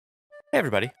Hey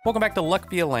everybody, welcome back to Luck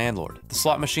Be a Landlord, the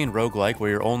slot machine roguelike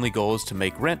where your only goal is to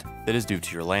make rent that is due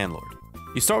to your landlord.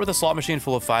 You start with a slot machine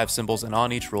full of 5 symbols, and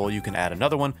on each roll you can add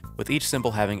another one, with each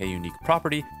symbol having a unique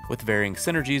property with varying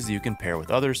synergies that you can pair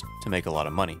with others to make a lot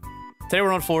of money. Today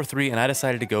we're on floor 3 and I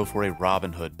decided to go for a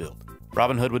Robin Hood build.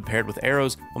 Robin Hood, when paired with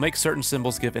arrows, will make certain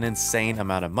symbols give an insane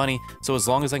amount of money, so as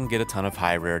long as I can get a ton of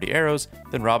high rarity arrows,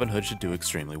 then Robin Hood should do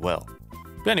extremely well.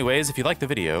 But anyways, if you like the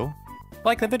video,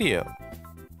 like the video.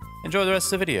 Enjoy the rest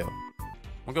of the video.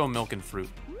 We'll go milk and fruit.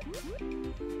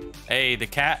 Hey, the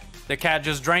cat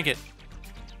just drank it.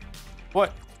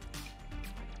 What?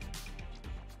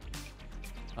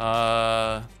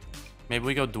 Maybe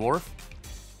we go dwarf?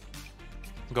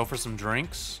 Go for some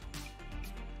drinks.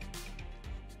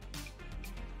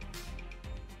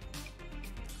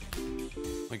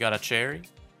 We got a cherry.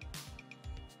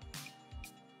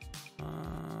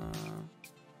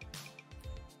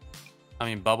 I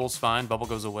mean, bubble's fine. Bubble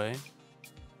goes away.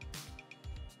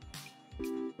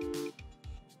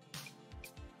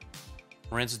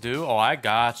 Rinse do? Oh, I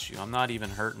got you. I'm not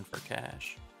even hurting for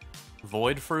cash.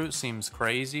 Void fruit seems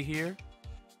crazy here.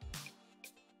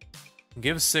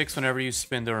 Give 6 whenever you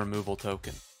spend a removal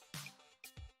token.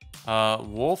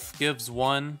 Wolf gives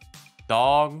 1.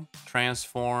 Dog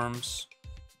transforms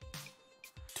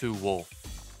to wolf.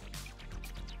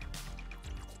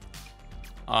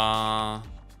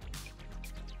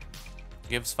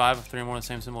 Gives 5 of 3 or more of the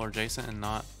same symbol or adjacent and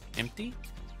not empty.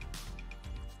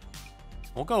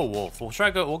 We'll go wolf.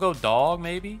 We'll go dog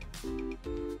maybe.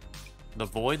 The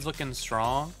void's looking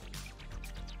strong.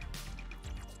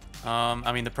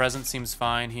 I mean the present seems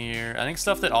fine here. I think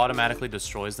stuff that automatically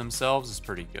destroys themselves is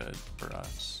pretty good for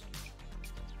us.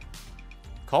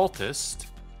 Cultist.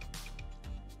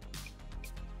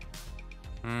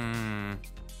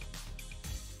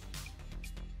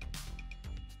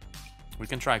 We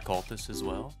can try cultist as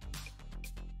well.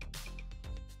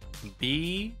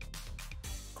 Bee,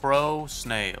 crow,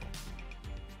 snail.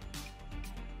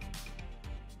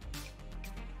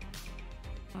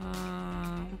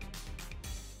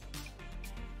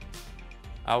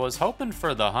 I was hoping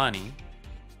for the honey.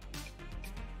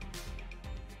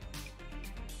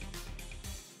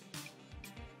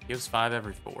 Gives 5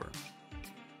 every 4.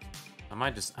 I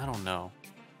might just, I don't know.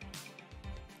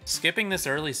 Skipping this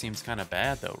early seems kind of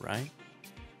bad though, right?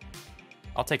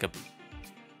 I'll take a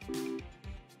beat.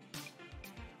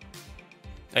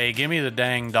 Hey, give me the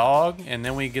dang dog, and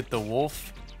then we get the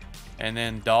wolf, and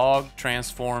then dog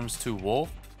transforms to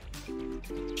wolf.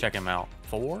 Check him out.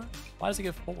 4? Why does he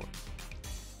get 4?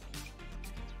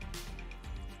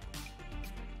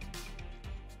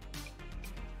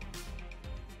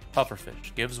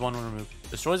 Pufferfish. Gives 1 when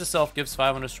removed. Destroys itself, gives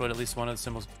 5 when destroyed at least one of the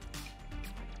symbols.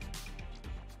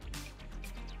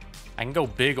 I can go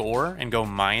big ore and go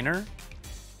minor.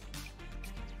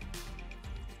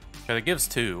 Okay, it gives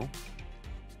 2.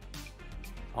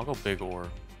 I'll go big ore.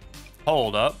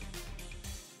 Hold up.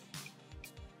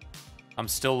 I'm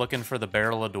still looking for the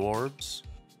barrel of dwarves.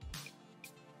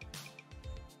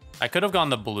 I could have gone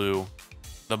the blue.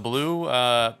 The blue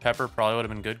pepper probably would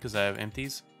have been good because I have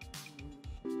empties.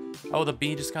 Oh, the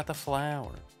bee just got the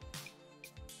flower.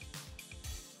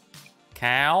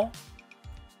 Cow?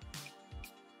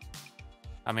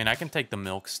 I mean, I can take the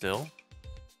milk still.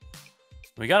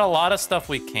 We got a lot of stuff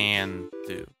we can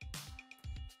do.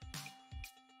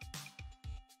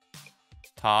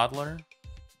 Toddler.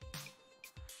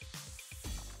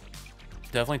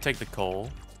 Definitely take the coal.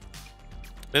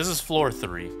 This is floor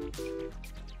 3.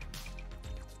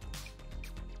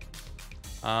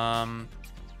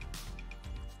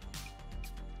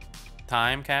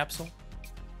 Time capsule.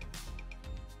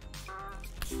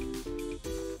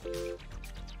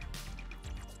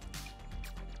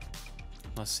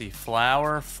 Let's see,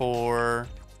 flower for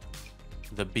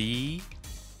the bee.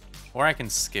 Or I can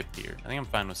skip here. I think I'm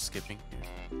fine with skipping here.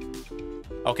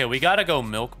 Okay, we gotta go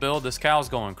milk build. This cow's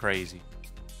going crazy.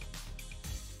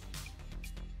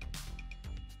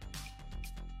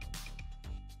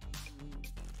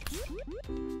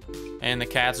 And the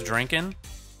cat's drinking.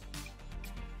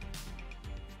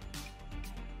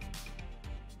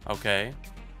 Okay.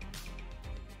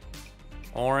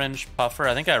 Orange puffer.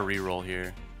 I think I reroll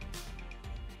here.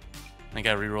 I think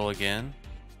I reroll again.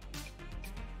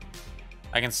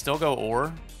 I can still go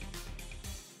ore.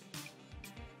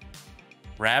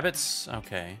 Rabbits.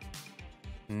 Okay.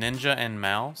 Ninja and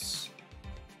mouse.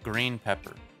 Green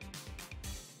pepper.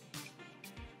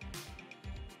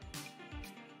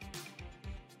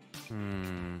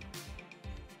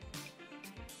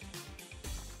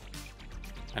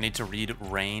 I need to read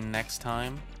rain next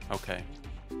time. Okay.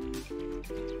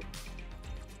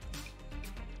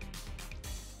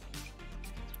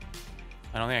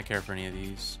 I don't think I care for any of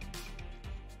these.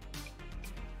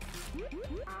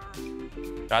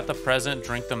 Got the present,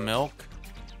 drink the milk.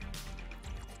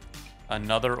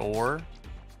 Another ore.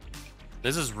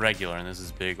 This is regular and this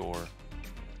is big ore.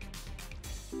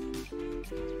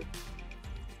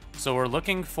 So we're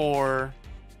looking for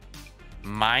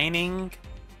mining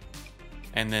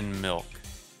and then milk.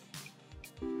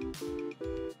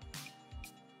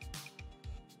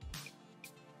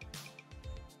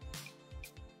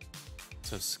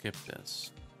 So skip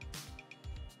this.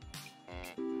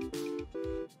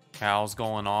 Cow's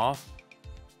going off.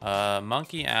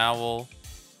 Monkey, owl,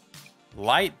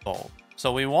 light bulb.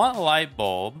 So we want light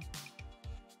bulb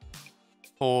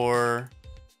for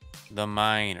the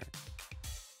miner.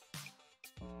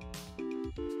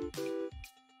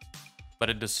 But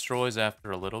it destroys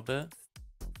after a little bit.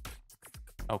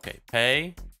 Okay,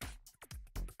 pay.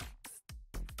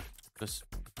 Just,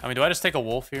 I mean, do I just take a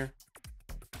wolf here?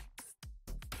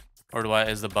 Or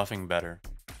is the buffing better?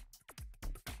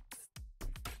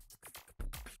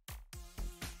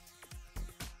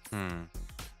 Let's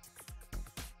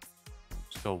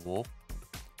go wolf.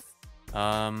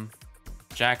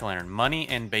 Jack-o'-lantern. Money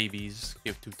and babies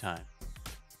give 2 time.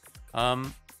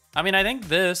 I mean, I think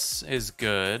this is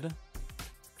good.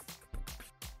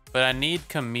 But I need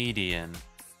comedian.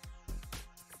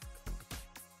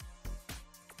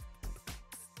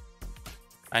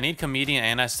 I need comedian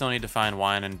and I still need to find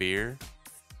wine and beer.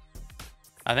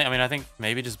 I think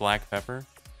maybe just black pepper.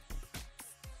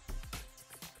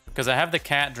 Because I have the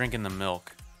cat drinking the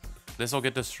milk. This will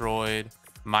get destroyed.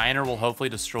 Miner will hopefully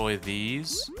destroy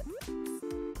these.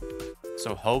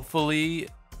 So hopefully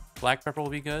black pepper will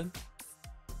be good.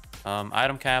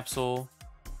 Item capsule.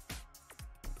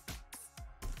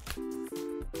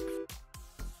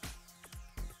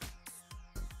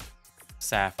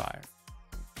 Sapphire.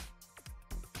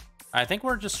 I think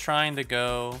we're just trying to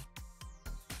go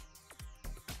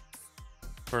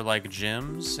for like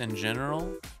gems in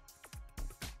general.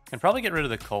 And probably get rid of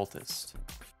the cultist.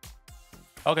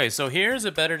 Okay, so here's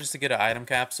it better just to get an item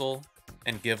capsule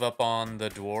and give up on the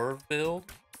dwarf build.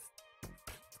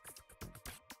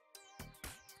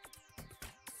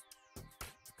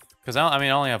 Because I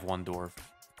only have 1 dwarf.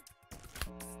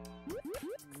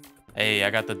 Hey, I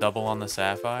got the double on the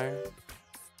sapphire.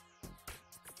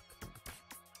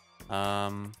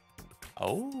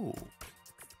 Oh.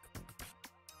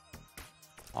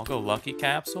 I'll go lucky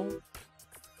capsule.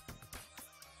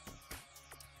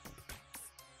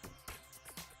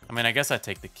 I mean, I guess I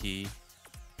take the key.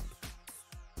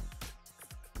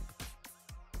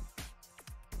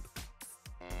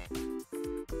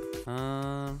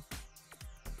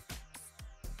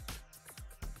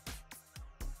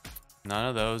 None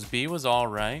of those. B was all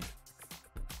right.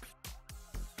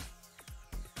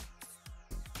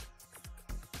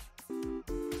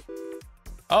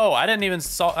 Oh, I didn't even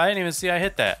see I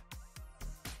hit that.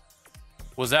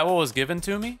 Was that what was given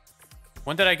to me?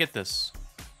 When did I get this?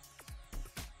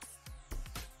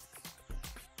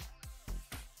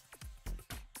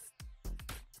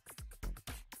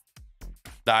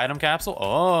 The item capsule? Oh,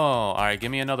 all right.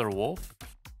 Give me another wolf.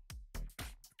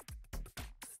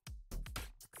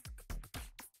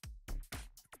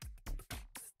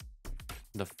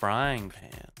 The frying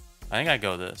pan. I think I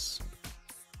go this.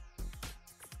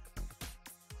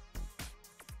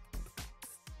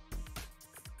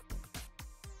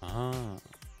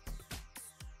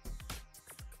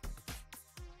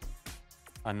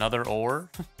 Another ore.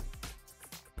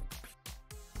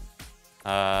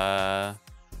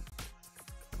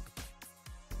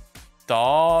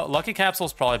 Lucky capsule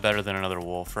is probably better than another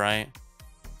wolf, right?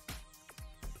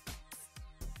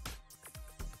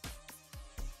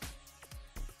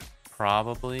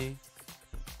 Probably.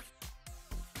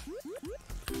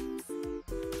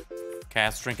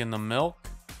 Cat's drinking the milk.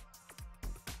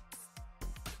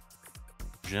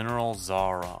 General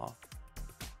Zara.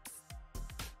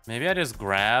 Maybe I just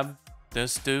grab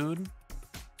this dude.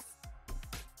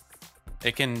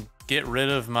 It can get rid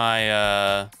of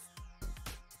my,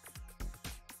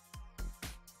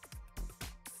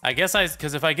 I guess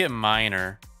because if I get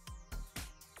minor.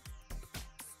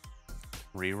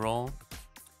 Reroll.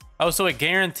 Oh, so it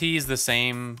guarantees the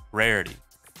same rarity.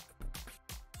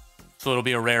 So it'll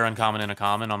be a rare, uncommon, and a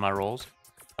common on my rolls.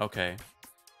 Okay.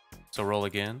 So roll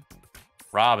again.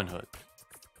 Robin Hood.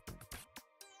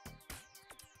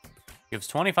 Gives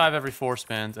 25 every 4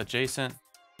 spins. Adjacent.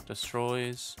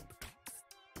 Destroys.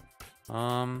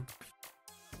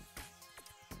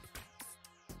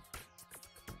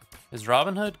 Is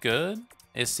Robin Hood good?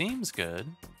 It seems good.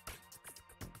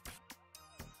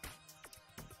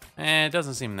 It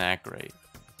doesn't seem that great.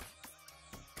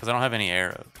 Because I don't have any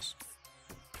arrows.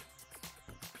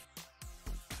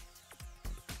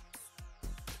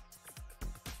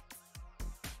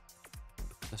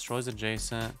 Destroys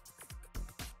adjacent.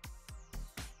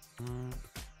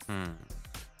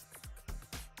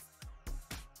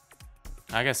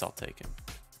 I guess I'll take him.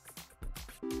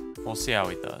 We'll see how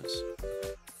he does.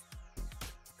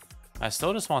 I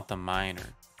still just want the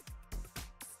miner.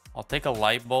 I'll take a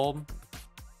light bulb.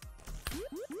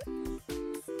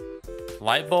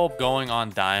 Light bulb going on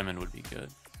diamond would be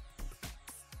good.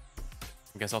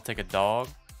 I guess I'll take a dog.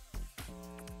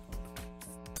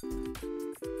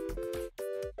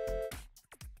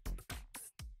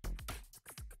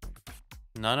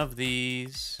 None of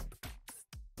these.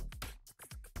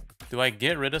 Do I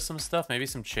get rid of some stuff? Maybe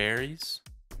some cherries?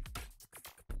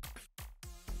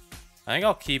 I think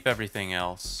I'll keep everything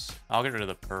else. I'll get rid of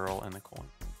the pearl and the coin.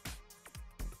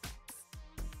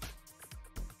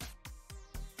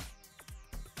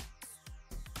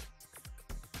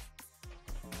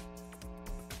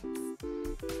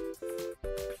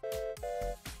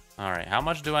 All right, how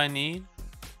much do I need?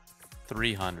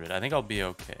 300. I think I'll be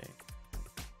okay.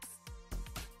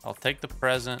 I'll take the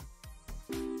present.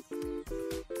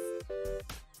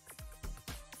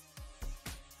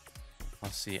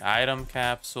 Let's see, item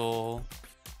capsule.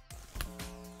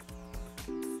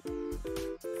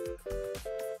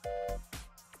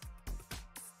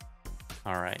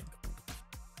 All right.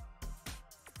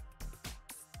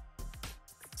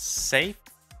 Safe.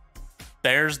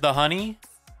 There's the honey.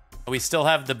 We still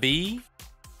have the bee.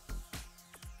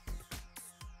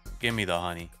 Give me the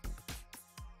honey.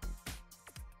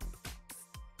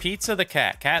 Pizza the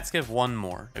cat. Cats give 1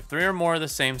 more. If 3 or more of the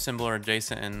same symbol are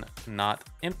adjacent and not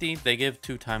empty, they give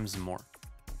 2 times more.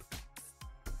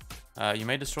 You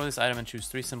may destroy this item and choose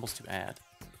 3 symbols to add.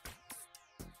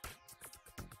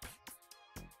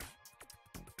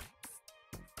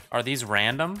 Are these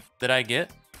random that I get?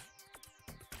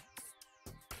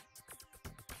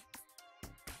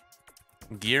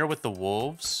 Gear with the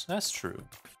wolves? That's true.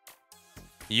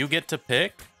 You get to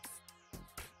pick?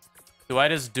 Do I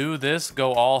just do this,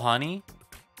 go all honey?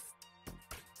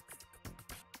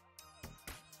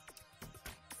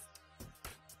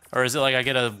 Or is it like I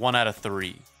get a 1 out of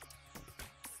 3?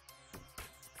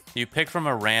 You pick from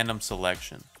a random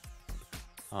selection.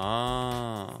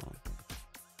 Oh.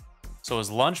 So is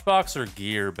lunchbox or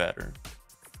gear better?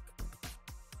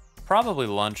 Probably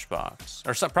lunchbox.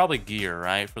 Or probably gear,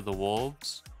 right? For the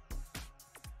wolves.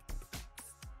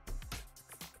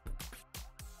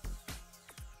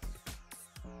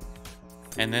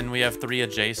 And then we have 3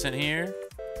 adjacent here.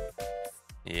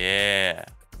 Yeah.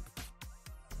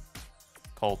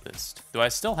 Cultist. Do I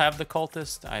still have the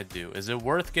cultist? I do. Is it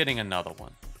worth getting another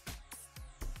one?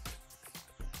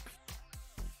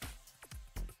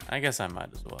 I guess I might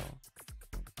as well.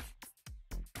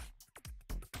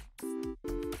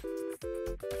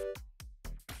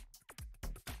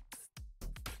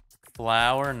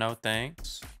 Flour, no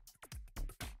thanks.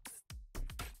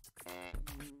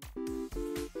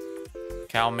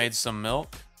 Cow made some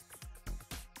milk.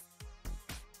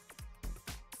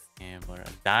 Gambler,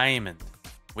 a diamond.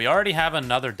 We already have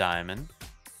another diamond.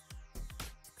 So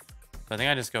I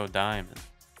think I just go diamond.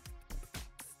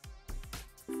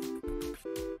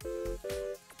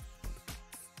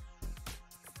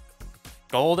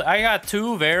 Gold. I got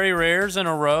 2 very rares in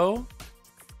a row.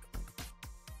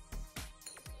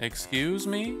 Excuse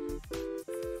me?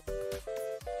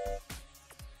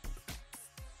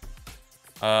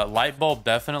 Light bulb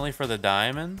definitely for the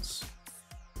diamonds.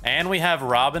 And we have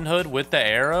Robin Hood with the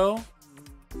arrow.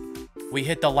 We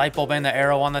hit the light bulb and the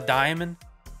arrow on the diamond.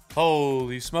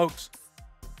 Holy smokes.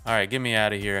 All right, get me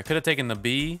out of here. I could have taken the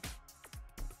B.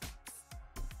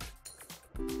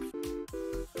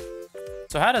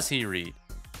 So how does he read?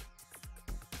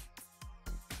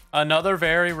 Another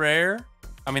very rare?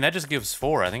 I mean, that just gives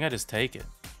 4. I think I just take it.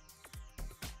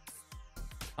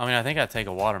 I mean, I think I take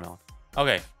a watermelon.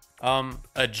 Okay.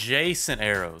 Adjacent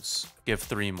arrows give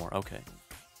 3 more. Okay.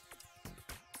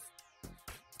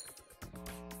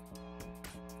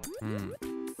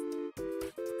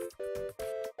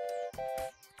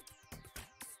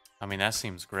 I mean, that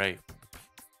seems great.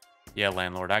 Yeah,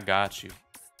 landlord, I got you.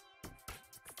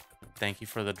 Thank you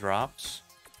for the drops.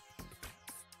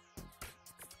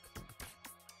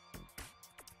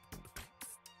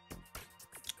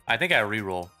 I think I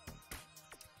reroll.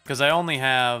 Because I only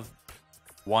have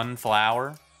 1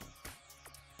 flower.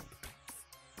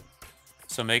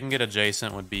 So making it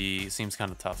adjacent would be... seems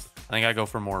kind of tough. I think I go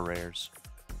for more rares.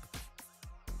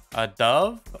 A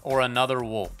dove or another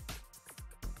wolf?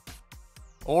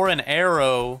 Or an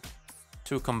arrow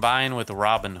to combine with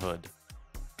Robin Hood.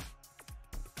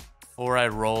 Or I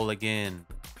roll again.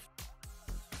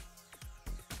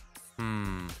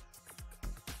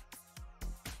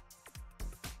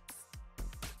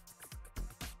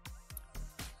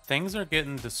 things are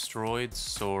getting destroyed,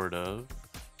 sort of.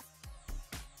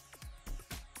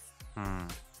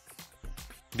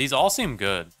 These all seem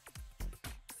good.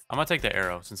 I'm gonna take the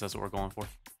arrow since that's what we're going for.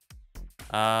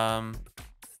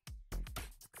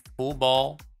 Pool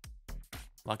ball.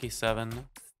 Lucky 7.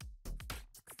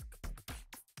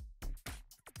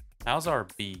 How's our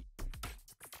bee?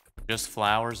 Just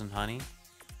flowers and honey?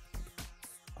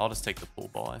 I'll just take the pool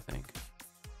ball, I think.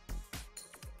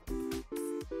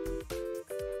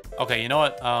 Okay, you know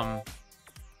what? I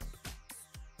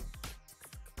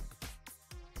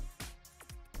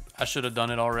should have done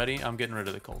it already. I'm getting rid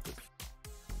of the cultist.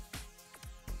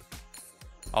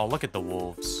 Oh, look at the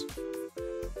wolves.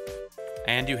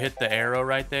 And you hit the arrow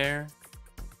right there.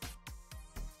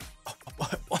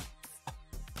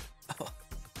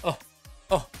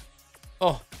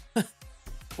 Oh.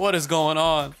 What is going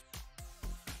on?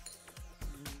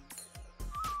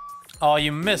 Oh,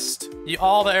 you missed.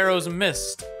 All the arrows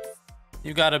missed.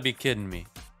 You gotta be kidding me.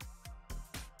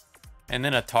 And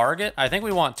then a target? I think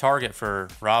we want target for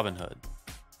Robin Hood.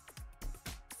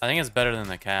 I think it's better than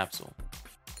the capsule.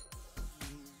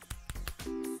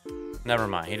 Never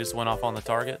mind. He just went off on the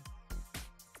target.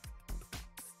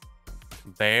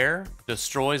 Bear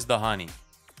destroys the honey.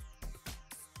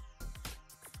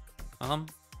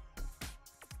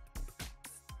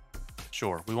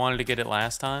 Sure. We wanted to get it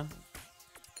last time.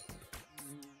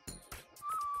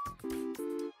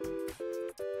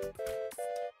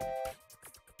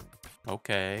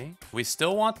 Okay. We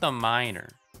still want the miner.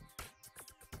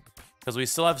 Because we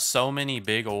still have so many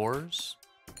big ores.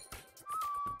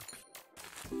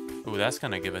 Ooh, that's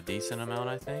going to give a decent amount,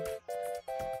 I think.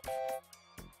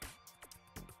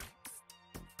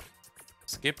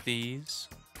 Skip these.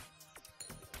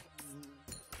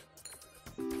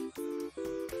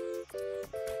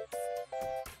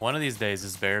 One of these days,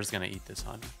 this bear's going to eat this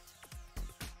honey.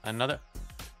 Another...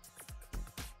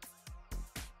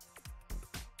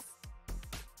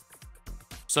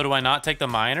 So do I not take the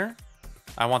miner?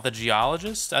 I want the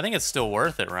geologist? I think it's still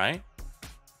worth it, right?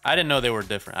 I didn't know they were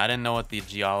different. I didn't know what the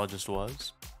geologist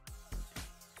was.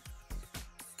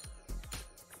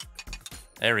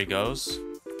 There he goes.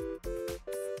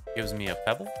 Gives me a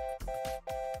pebble.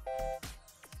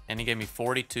 And he gave me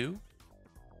 42.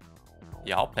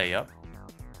 Yeah, I'll pay up.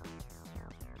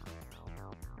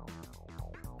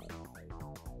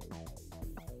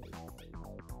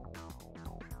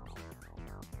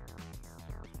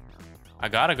 I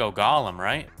gotta go golem,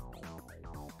 right?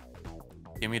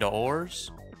 Give me the ores.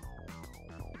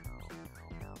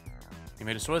 You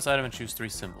may destroy this item and choose 3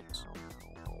 symbols.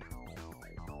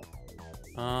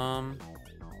 I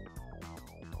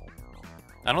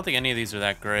don't think any of these are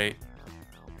that great.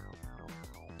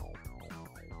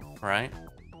 Right?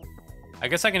 I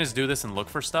guess I can just do this and look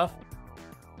for stuff.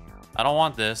 I don't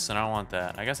want this and I don't want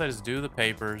that. I guess I just do the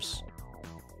papers.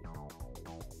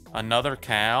 Another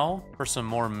cow for some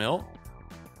more milk.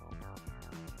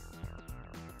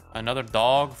 Another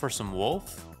dog for some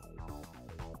wolf.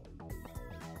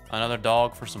 Another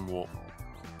dog for some wolf.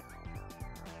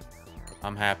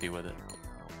 I'm happy with it.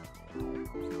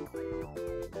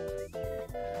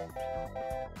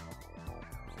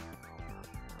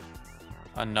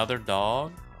 Another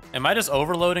dog. Am I just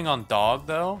overloading on dog,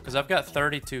 though? Because I've got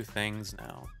 32 things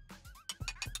now.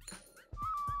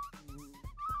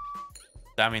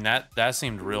 I mean, that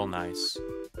seemed real nice.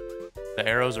 The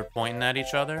arrows are pointing at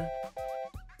each other.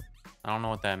 I don't know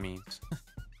what that means.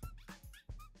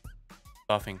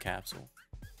 Buffing capsule.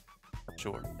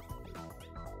 Sure.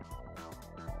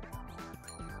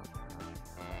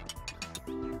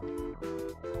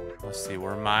 Let's see,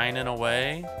 we're mining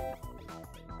away.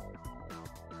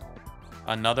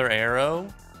 Another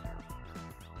arrow?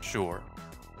 Sure.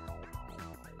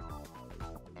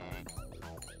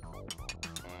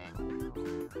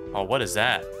 Oh, what is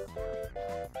that?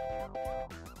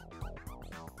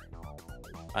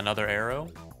 Another arrow?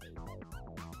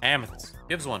 Amethyst.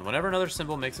 Gives 1. Whenever another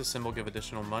symbol makes a symbol give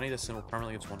additional money, the symbol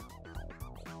permanently gives 1.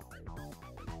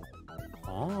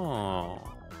 Oh.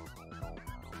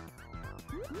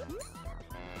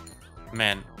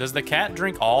 Man, does the cat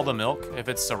drink all the milk if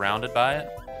it's surrounded by it?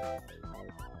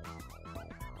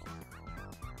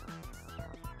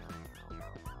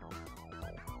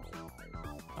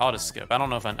 I'll just skip. I don't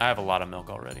know if I have a lot of milk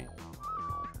already.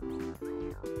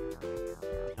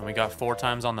 And we got 4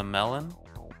 times on the melon.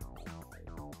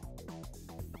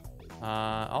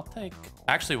 I'll take...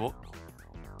 Actually, we'll...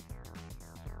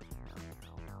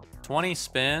 20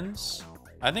 spins.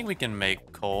 I think we can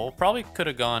make coal. Probably could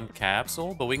have gone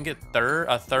capsule, but we can get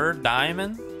a third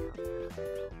diamond.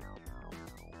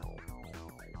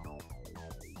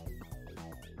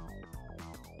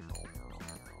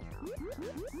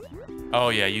 Oh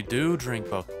yeah, you do drink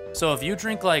both. So if you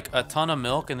drink like a ton of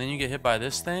milk and then you get hit by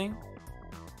this thing,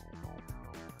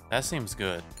 that seems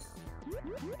good.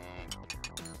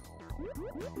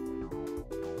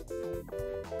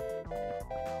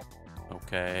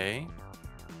 Okay.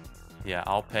 Yeah,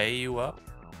 I'll pay you up.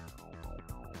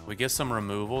 We get some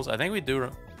removals. I think we do.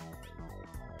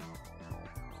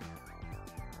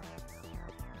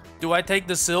 Do I take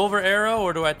the silver arrow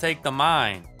or do I take the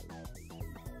mine?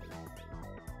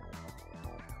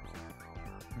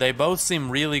 They both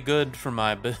seem really good for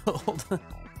my build.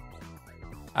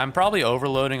 I'm probably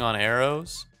overloading on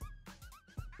arrows.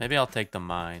 Maybe I'll take the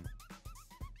mine.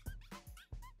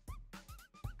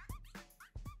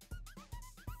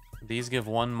 These give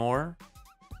one more.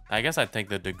 I guess I'd take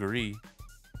the degree.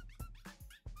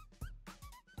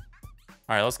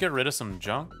 Alright, let's get rid of some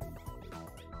junk.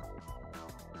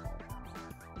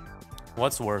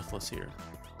 What's worthless here?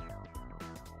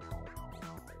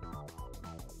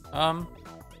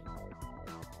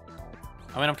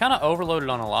 I mean, I'm kind of overloaded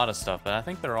on a lot of stuff, but I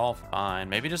think they're all fine.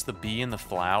 Maybe just the bee and the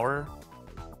flower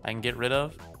I can get rid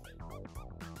of.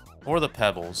 Or the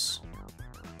pebbles.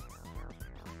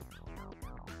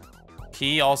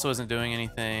 Key also isn't doing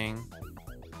anything.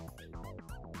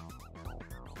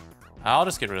 I'll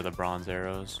just get rid of the bronze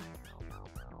arrows.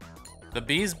 The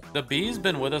bee's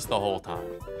been with us the whole time.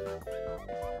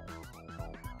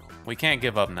 We can't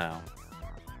give up now.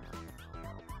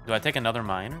 Do I take another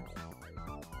miner?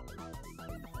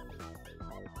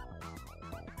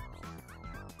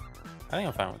 I think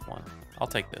I'm fine with one. I'll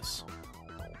take this.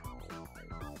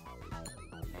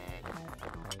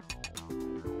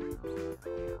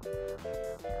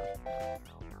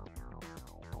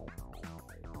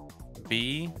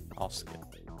 B, I'll skip.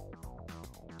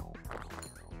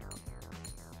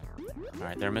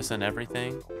 Alright, they're missing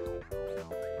everything.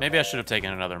 Maybe I should have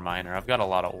taken another miner. I've got a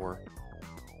lot of ore.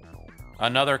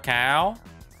 Another cow?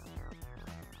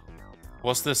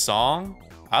 What's this song?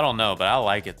 I don't know, but I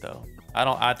like it though.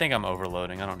 I think I'm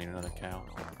overloading. I don't need another cow.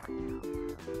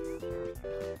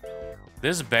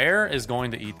 This bear is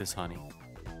going to eat this honey.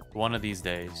 One of these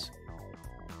days.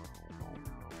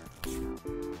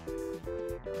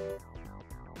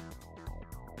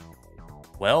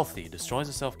 Wealthy. Destroys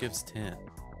itself, gives 10.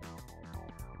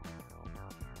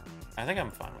 I think I'm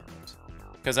fine with this.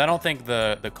 Because I don't think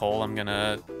the coal I'm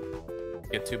gonna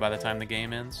get to by the time the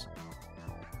game ends.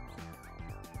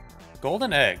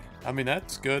 Golden egg. I mean,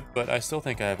 that's good, but I still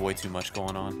think I have way too much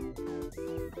going on.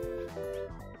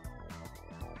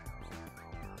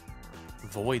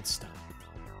 Void stone.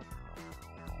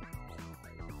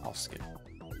 I'll skip.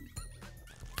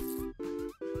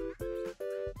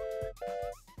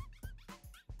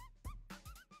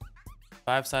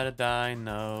 Five-sided die,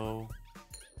 no.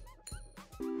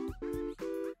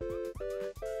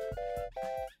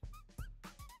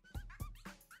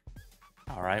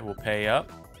 All right, we'll pay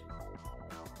up.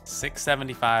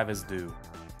 675 is due.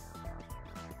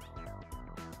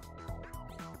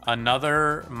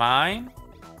 Another mine?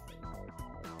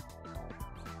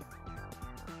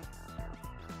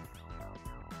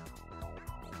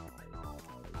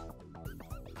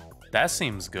 That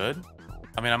seems good.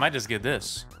 I mean, I might just get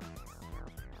this.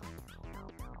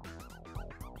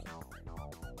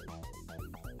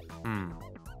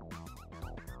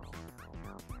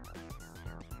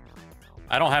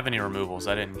 I don't have any removals.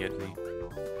 I didn't get any.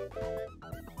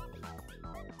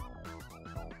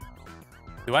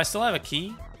 Do I still have a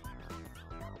key?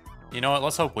 You know what?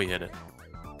 Let's hope we hit it.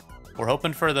 We're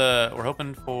hoping for...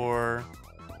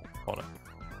 Hold on.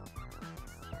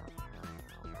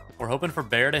 We're hoping for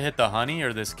bear to hit the honey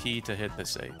or this key to hit the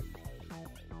safe.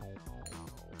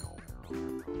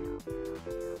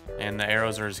 And the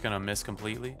arrows are just gonna miss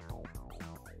completely.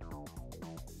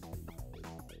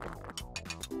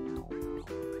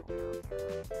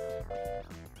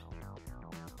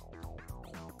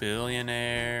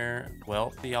 Billionaire,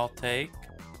 wealthy, I'll take.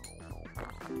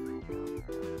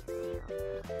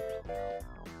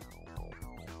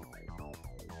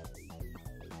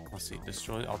 Let's see,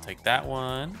 destroy, I'll take that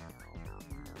one.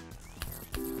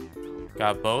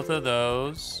 Got both of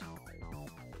those.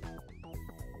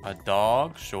 A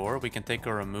dog, sure, we can take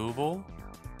a removal.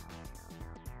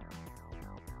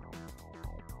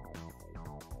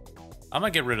 I'm gonna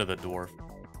get rid of the dwarf.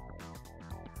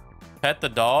 Pet the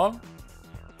dog.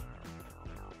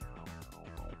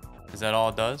 Is that all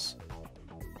it does?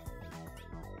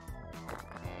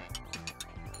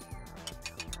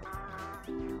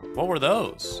 What were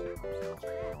those?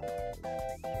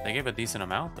 They gave a decent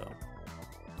amount, though.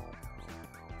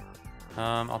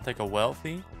 I'll take a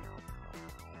wealthy.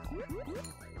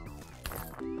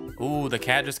 Ooh, the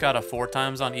cat just got a 4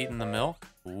 times on eating the milk.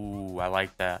 Ooh, I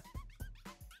like that.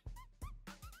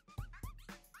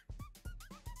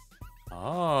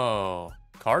 Oh,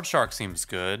 Card Shark seems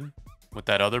good. With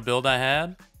that other build I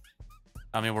had.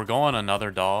 I mean, we're going another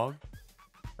dog.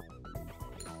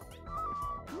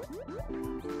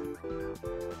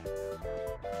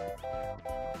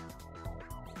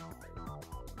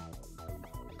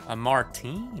 A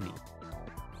martini.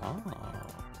 Oh.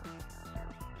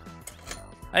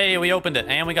 Hey, we opened it,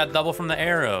 and we got double from the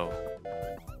arrow.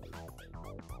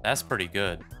 That's pretty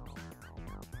good.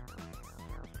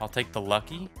 I'll take the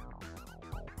lucky.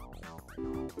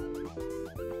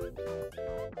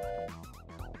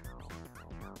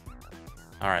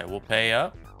 All right, we'll pay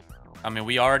up. I mean,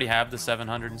 we already have the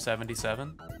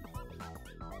 777.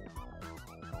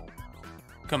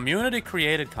 Community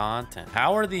created content.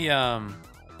 How are the,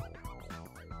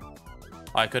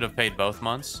 I could have paid both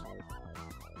months.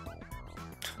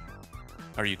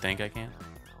 Or you think I can?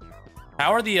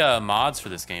 How are the mods for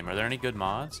this game? Are there any good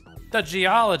mods? The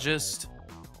geologist.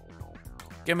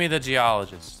 Give me the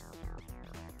geologist.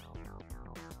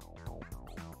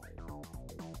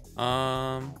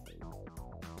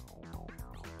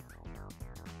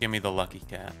 Give me the lucky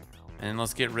cat. And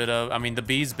let's get rid of... I mean, the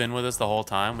bee's been with us the whole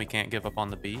time. We can't give up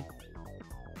on the bee.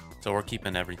 So we're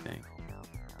keeping everything.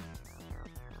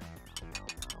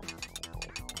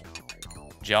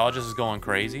 Geologist is going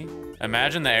crazy.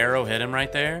 Imagine the arrow hit him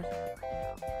right there.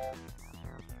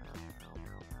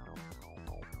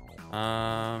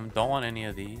 Don't want any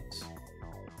of these.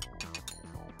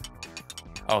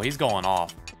 Oh, he's going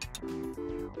off.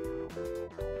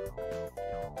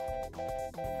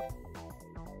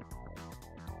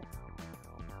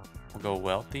 We'll go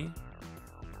wealthy.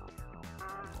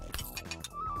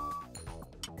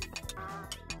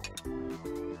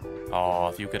 Oh,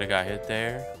 if you could have got hit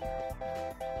there.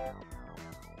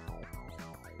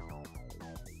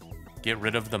 Get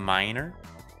rid of the miner.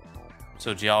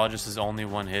 So geologist is only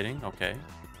one hitting. Okay.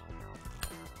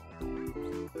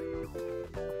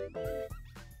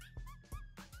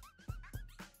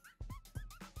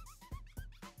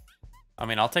 I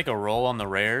mean, I'll take a roll on the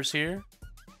rares here.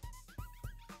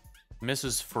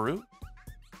 Mrs. Fruit?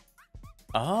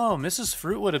 Oh, Mrs.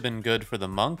 Fruit would have been good for the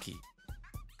monkey.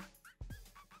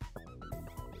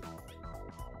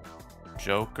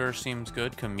 Joker seems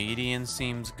good. Comedian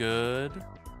seems good.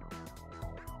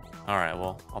 Alright,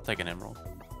 well, I'll take an emerald.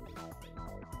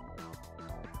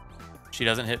 She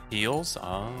doesn't hit peels?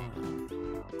 Oh.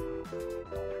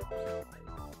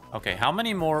 Okay, how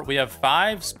many more? We have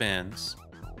 5 spins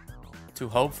to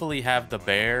hopefully have the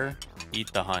bear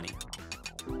eat the honey.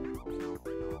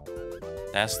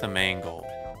 That's the main goal.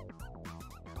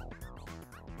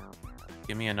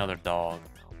 Give me another dog.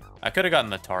 I could have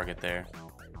gotten the target there.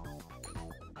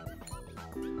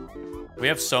 We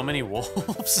have so many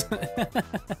wolves.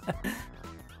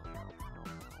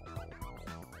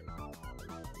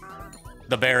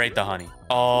 The bear ate the honey.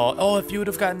 Oh, if you would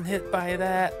have gotten hit by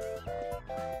that.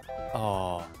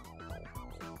 Oh,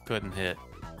 couldn't hit.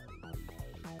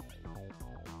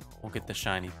 We'll get the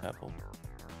shiny pebble.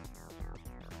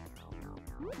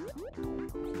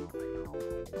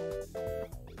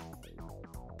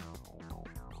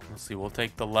 Let's see, we'll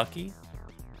take the lucky.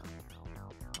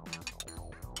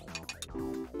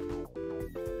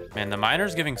 Man, the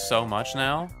miner's giving so much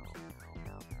now.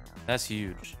 That's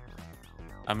huge.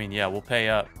 I mean, yeah, we'll pay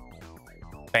up.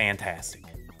 Fantastic.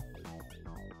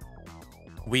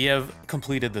 We have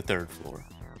completed the 3rd floor.